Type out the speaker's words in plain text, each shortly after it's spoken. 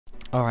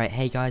Alright,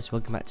 hey guys,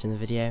 welcome back to another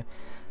video.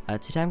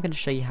 Today I'm going to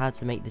show you how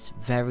to make this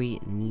very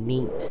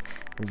neat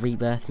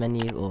rebirth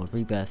menu or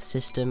rebirth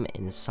system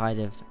inside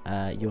of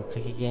your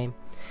clicker game.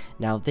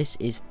 Now this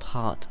is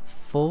part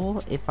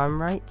 4 if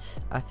I'm right,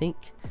 I think.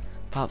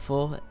 Part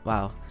 4,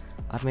 wow,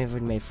 I've already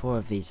made 4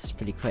 of these, that's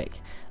pretty quick.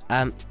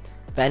 But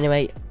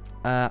anyway,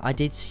 I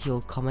did see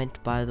your comment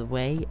by the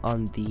way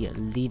on the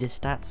leader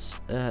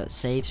stats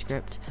save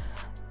script.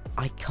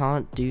 I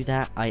can't do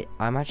that.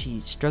 I'm actually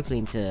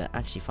struggling to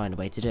find a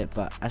way to do it,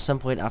 but at some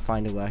point I'll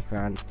find a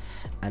workaround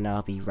and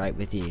I'll be right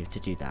with you to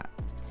do that.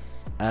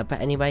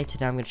 But anyway,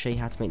 today I'm going to show you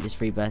how to make this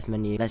rebirth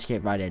menu. Let's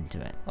get right into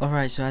it.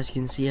 Alright, so as you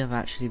can see, I've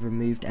actually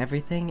removed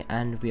everything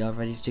and we are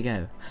ready to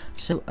go.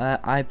 So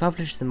I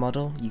published the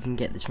model. You can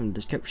get this from the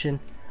description.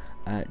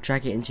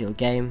 Drag it into your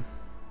game,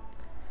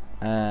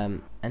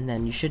 and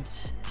then you should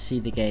see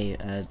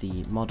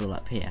the model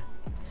up here.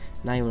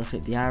 Now you want to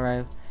click the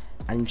arrow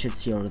and you should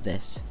see all of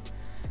this.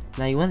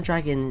 Now you want to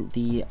drag in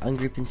the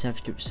ungrouping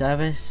server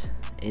service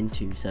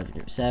into server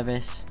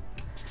service.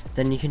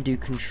 Then you can do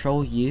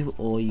Control U,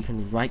 or you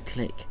can right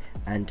click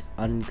and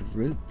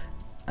ungroup.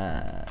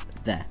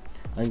 There,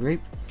 ungroup.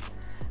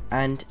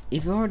 And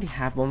if you already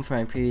have one from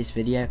my previous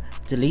video,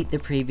 delete the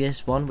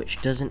previous one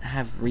which doesn't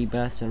have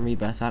rebirths and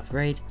rebirth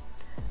upgrade.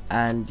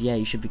 And yeah,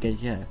 you should be good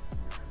to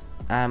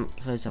go.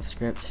 Close off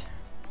script.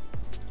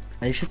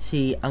 And you should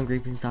see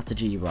ungrouping starter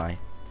GUI.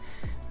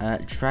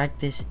 Drag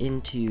this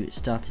into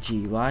starter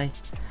GUI,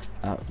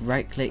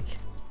 right click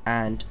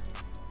and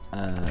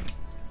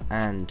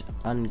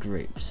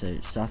ungroup. So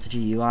starter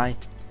GUI,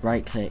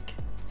 right click,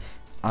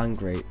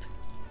 ungroup,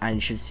 and you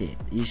should see it.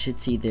 You should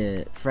see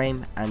the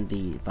frame and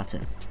the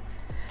button.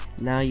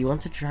 Now you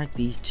want to drag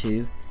these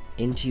two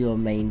into your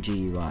main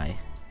GUI.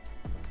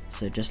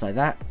 So just like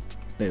that,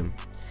 boom,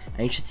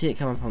 and you should see it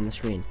come up on the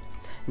screen.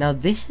 Now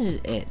this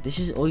is it. This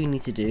is all you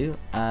need to do.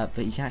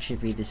 But you can actually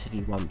read this if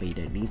you want, but you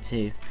don't need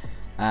to.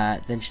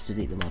 Then just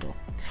delete the model.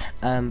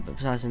 But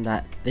besides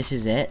that, this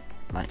is it.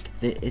 Like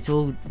it's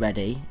all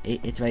ready.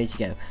 It's ready to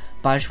go.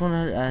 But I just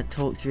want to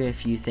talk through a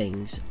few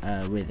things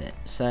with it.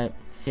 So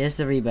here's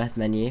the rebirth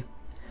menu.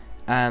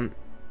 Now,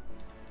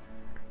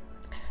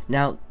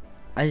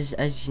 as you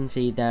can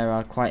see, there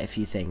are quite a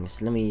few things.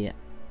 Let me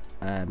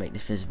make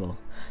this visible.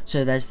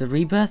 So there's the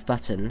rebirth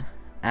button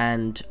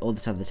and all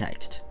this other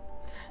text.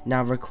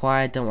 Now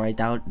required, don't worry,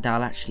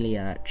 that'll actually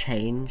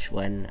change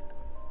when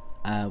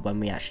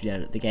we actually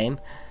load up the game.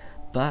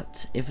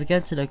 But if we go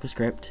to local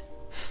script,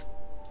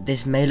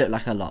 this may look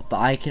like a lot, but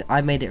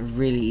I made it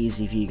really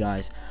easy for you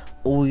guys.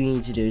 All you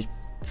need to do is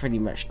pretty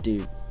much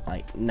do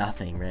like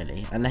nothing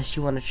really, unless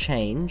you want to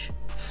change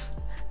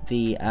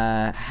the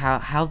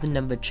how the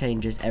number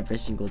changes every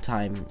single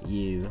time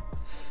you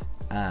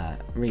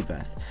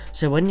rebirth.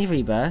 So when you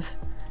rebirth,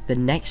 the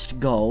next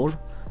goal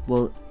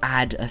will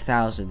add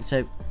 1,000.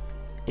 So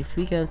if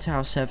we go into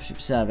our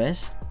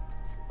service,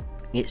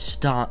 it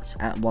starts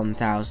at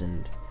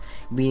 1,000,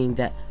 meaning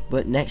that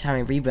but next time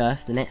we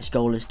rebirth, the next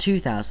goal is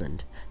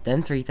 2,000,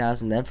 then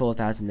 3,000, then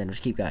 4,000, then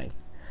just keep going.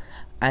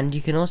 And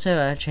you can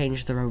also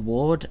change the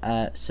reward.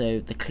 So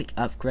the click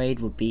upgrade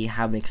would be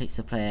how many clicks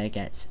the player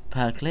gets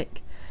per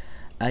click.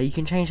 You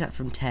can change that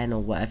from 10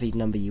 or whatever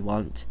number you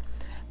want,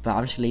 but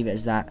I'm just gonna leave it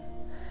as that.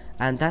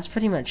 And that's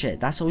pretty much it.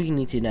 That's all you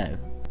need to know.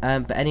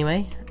 But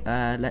anyway,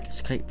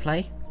 let's click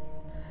play,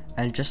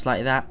 and just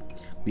like that,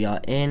 we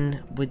are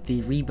in with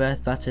the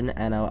rebirth button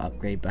and our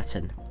upgrade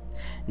button.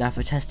 Now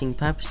for testing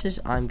purposes,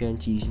 I'm going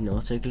to use an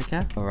auto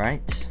clicker.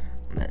 Alright,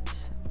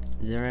 let's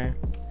 0,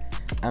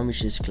 and we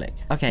should just click.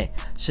 Okay,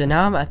 so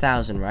now I'm at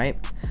 1,000, right?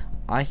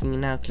 I can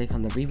now click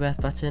on the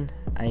rebirth button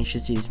and you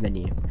should see this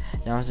menu.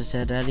 Now as I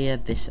said earlier,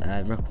 this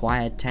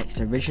required text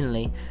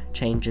originally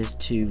changes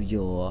to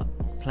your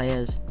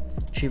players,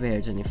 Hero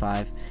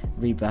 25,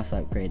 rebirth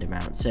upgrade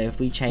amount. So if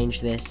we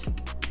change this,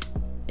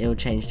 it will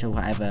change to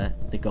whatever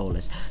the goal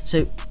is.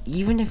 So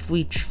even if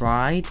we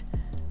tried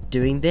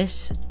doing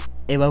this,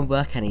 it won't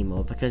work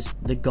anymore because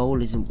the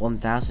goal isn't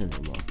 1,000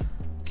 anymore.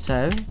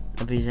 So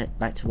I'll put it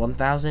back to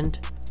 1,000,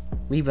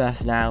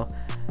 rebirth now,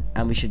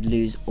 and we should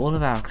lose all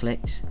of our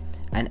clicks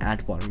and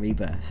add 1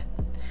 rebirth.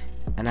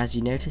 And as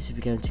you notice, if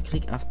we go into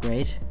click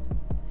upgrade,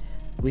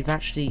 we've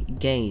actually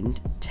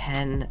gained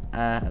 10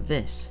 of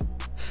this.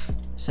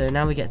 So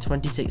now we get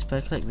 26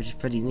 per click, which is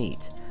pretty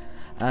neat.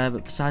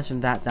 But besides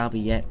from that, that'll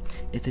be it.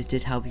 If this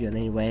did help you in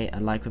any way, a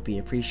like would be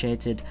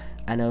appreciated,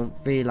 and I'd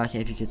really like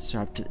it if you could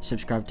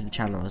subscribe to the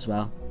channel as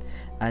well.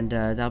 And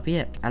that'll be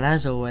it. And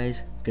as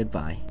always,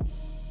 goodbye.